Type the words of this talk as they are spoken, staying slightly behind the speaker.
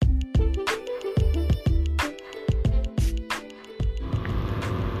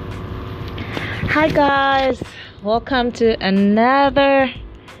Hi guys, welcome to another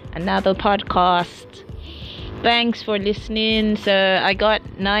podcast. Thanks for listening. So I got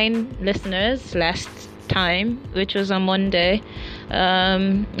 9 listeners last time, which was on Monday.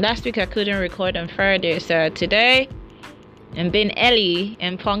 Last week I couldn't record on Friday, so today I'm being early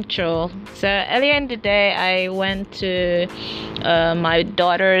and punctual. So earlier in the day I went to my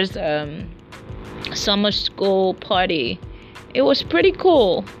daughter's summer school party. It was pretty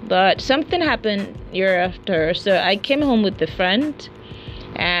cool, but something happened year after. So I came home with a friend,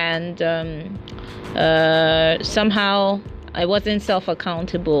 and somehow I wasn't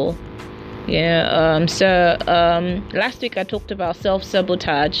self-accountable. Last week I talked about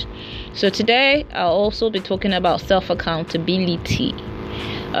self-sabotage. So today I'll also be talking about self-accountability.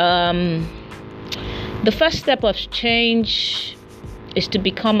 The first step of change is to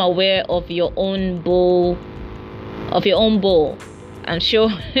become aware of your own bull. I'm sure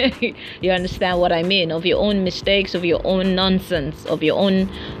you understand what I mean. Of your own mistakes, of your own nonsense, of your own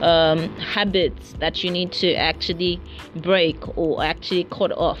habits that you need to actually break or actually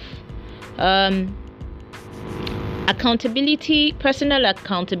cut off. Personal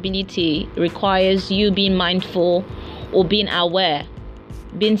accountability requires you being mindful or being aware,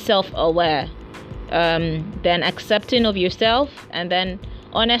 being self-aware, then accepting of yourself, and then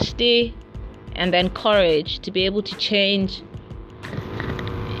honesty, and then courage to be able to change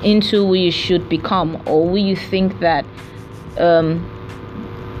into who you should become, or who you think that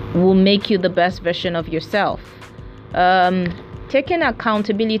will make you the best version of yourself. Taking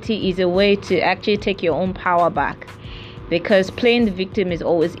accountability is a way to actually take your own power back, because playing the victim is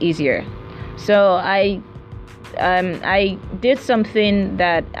always easier. So I did something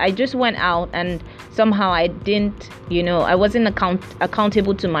that I just went out, and somehow I didn't, I wasn't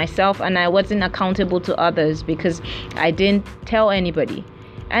accountable to myself, and I wasn't accountable to others because I didn't tell anybody.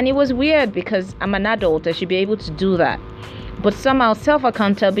 And it was weird because I'm an adult. I should be able to do that. But somehow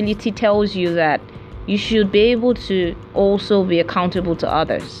self-accountability tells you that you should be able to also be accountable to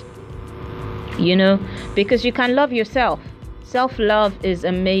others, because you can love yourself. Self-love is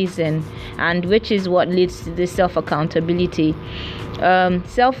amazing, and which is what leads to this self-accountability.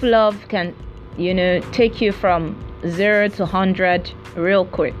 Self-love can take you from 0 to 100 real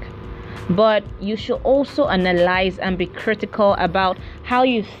quick. But you should also analyze and be critical about how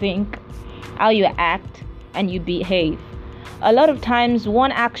you think, how you act, and you behave. A lot of times,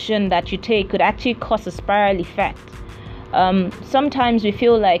 one action that you take could actually cause a spiral effect. Sometimes we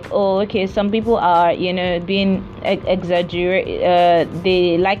feel like, some people are, being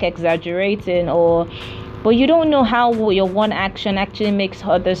they like exaggerating, but you don't know how your one action actually makes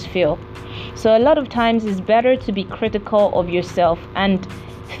others feel. So a lot of times it's better to be critical of yourself and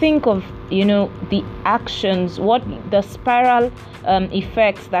think of, the actions, what the spiral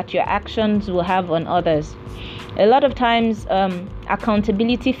effects that your actions will have on others. A lot of times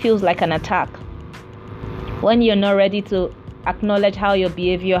accountability feels like an attack when you're not ready to acknowledge how your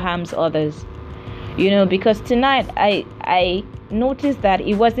behavior harms others. Because tonight I noticed that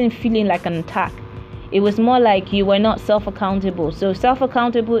it wasn't feeling like an attack. It was more like you were not self-accountable. So being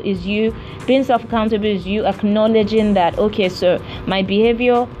self-accountable is you acknowledging that, so my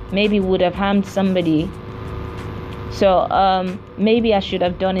behavior maybe would have harmed somebody. So maybe I should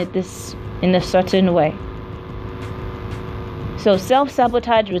have done it this in a certain way. So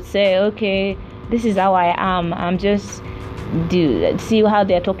self-sabotage would say, this is how I am. I'm just see how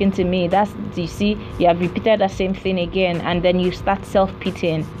they're talking to me. You have repeated the same thing again, and then you start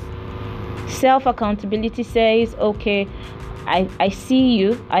self-pitying. Self-accountability says, I see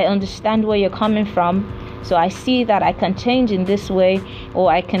you, I understand where you're coming from, so I see that I can change in this way,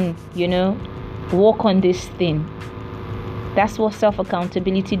 or I can, work on this thing. That's what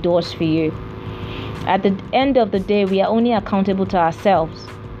self-accountability does for you. At the end of the day, we are only accountable to ourselves,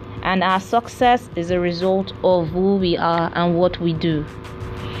 and our success is a result of who we are and what we do.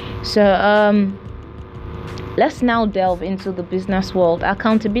 So let's now delve into the business world.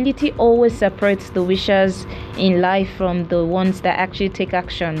 Accountability always separates the wishers in life from the ones that actually take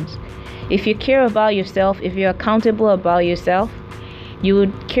actions. If you care about yourself, if you're accountable about yourself, you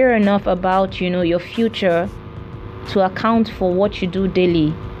would care enough about, your future to account for what you do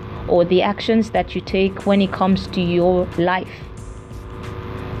daily, or the actions that you take when it comes to your life.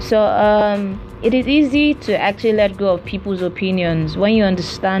 So it is easy to actually let go of people's opinions when you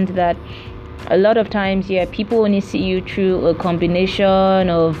understand that a lot of times, people only see you through a combination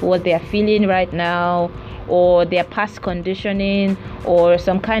of what they are feeling right now, or their past conditioning, or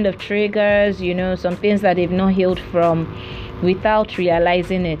some kind of triggers, some things that they've not healed from without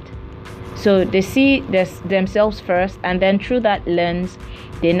realizing it. So they see themselves first, and then through that lens,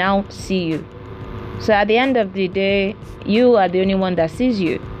 they now see you. So at the end of the day, you are the only one that sees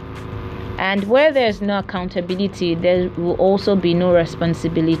you. And where there's no accountability, there will also be no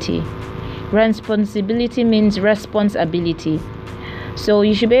responsibility. Responsibility means responsibility. So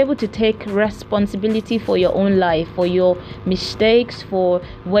you should be able to take responsibility for your own life, for your mistakes, for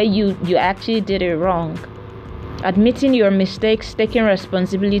where you actually did it wrong. Admitting your mistakes, taking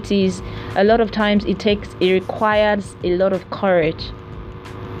responsibilities, a lot of times it requires a lot of courage.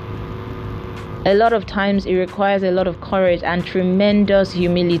 A lot of times it requires a lot of courage and tremendous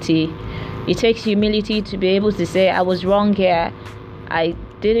humility. It takes humility to be able to say, I was wrong here. I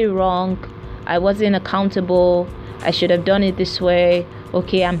did it wrong. I wasn't accountable. I should have done it this way.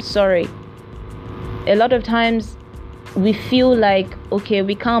 Okay, I'm sorry. A lot of times we feel like, okay,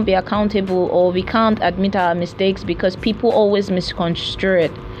 we can't be accountable or we can't admit our mistakes because people always misconstrue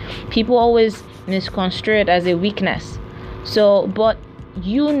it. People always misconstrue it as a weakness. So, but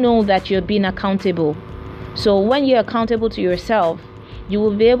you know that you're being accountable. So when you're accountable to yourself, you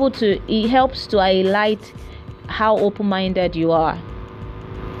will be able to, it helps to highlight how open-minded you are.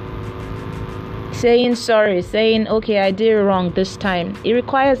 Saying sorry, saying, okay, I did it wrong this time. It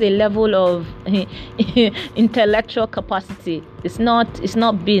requires a level of intellectual capacity. It's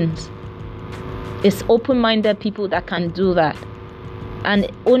not beans. It's open-minded people that can do that. And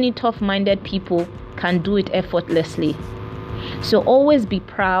only tough-minded people can do it effortlessly. So always be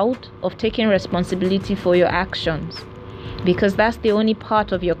proud of taking responsibility for your actions, because that's the only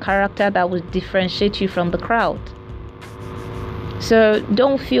part of your character that will differentiate you from the crowd. So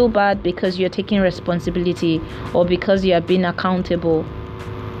don't feel bad because you're taking responsibility or because you are being accountable.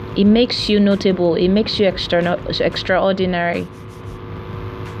 It makes you notable. It makes you extraordinary.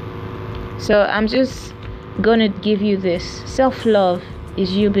 So I'm just going to give you this. Self-love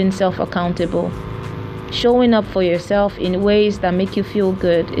is you being self-accountable. Showing up for yourself in ways that make you feel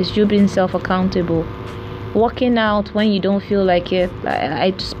good is you being self-accountable. Working out when you don't feel like it.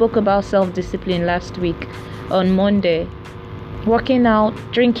 I spoke about self-discipline last week on Monday. Working out,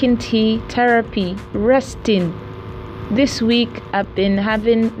 drinking tea, therapy, resting. This week I've been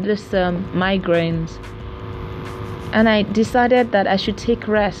having this migraines, and I decided that I should take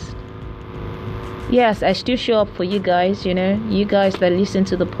rest. Yes, I still show up for you guys, you guys that listen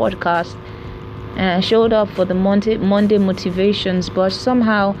to the podcast. And I showed up for the Monday motivations, but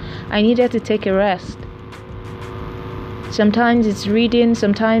somehow I needed to take a rest. Sometimes it's reading,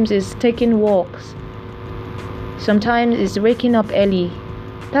 sometimes it's taking walks. Sometimes it's waking up early.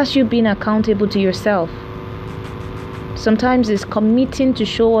 That's you being accountable to yourself. Sometimes it's committing to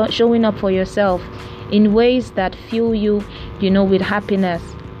showing up for yourself in ways that fill you, with happiness.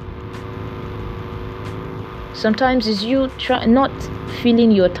 Sometimes it's you not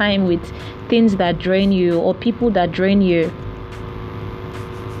filling your time with things that drain you or people that drain you.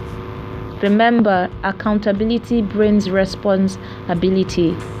 Remember, accountability brings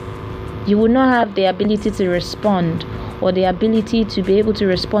responsibility. You will not have the ability to respond or the ability to be able to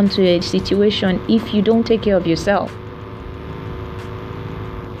respond to a situation if you don't take care of yourself.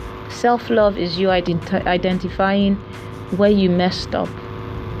 Self-love is you identifying where you messed up,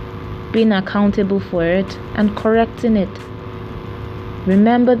 being accountable for it, and correcting it.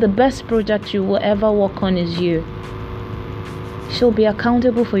 Remember, the best project you will ever work on is you. So be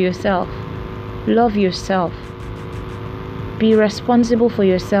accountable for yourself. Love yourself. Be responsible for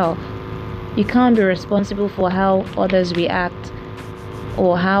yourself. You can't be responsible for how others react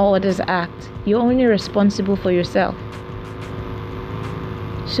or how others act. You're only responsible for yourself.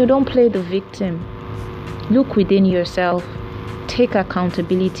 So don't play the victim. Look within yourself. Take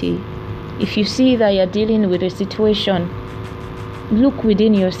accountability. If you see that you're dealing with a situation, look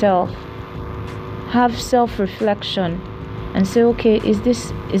within yourself. Have self-reflection and say, okay,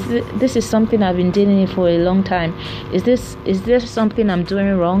 this is something I've been dealing with for a long time. Is this something I'm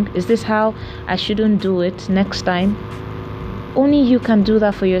doing wrong? Is this how I shouldn't do it next time? Only you can do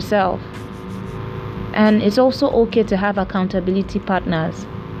that for yourself. And it's also okay to have accountability partners,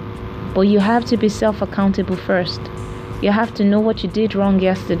 but you have to be self-accountable first. You have to know what you did wrong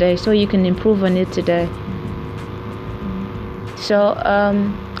yesterday so you can improve on it today. So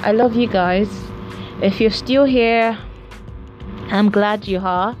I love you guys. If you're still here, I'm glad you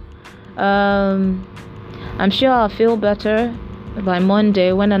are. I'm sure I'll feel better by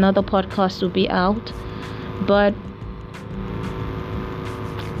Monday when another podcast will be out. But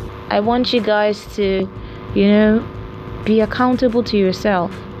I want you guys to, be accountable to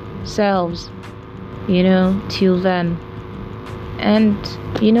yourselves, till then. And,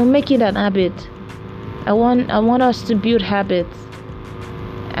 make it an habit. I want us to build habits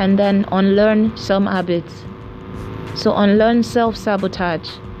and then unlearn some habits. So unlearn self-sabotage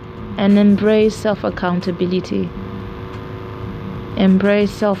and embrace self-accountability.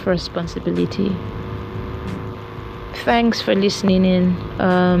 Embrace self-responsibility. Thanks for listening in.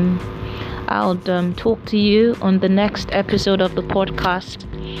 I'll talk to you on the next episode of the podcast.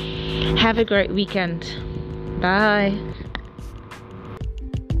 Have a great weekend. Bye.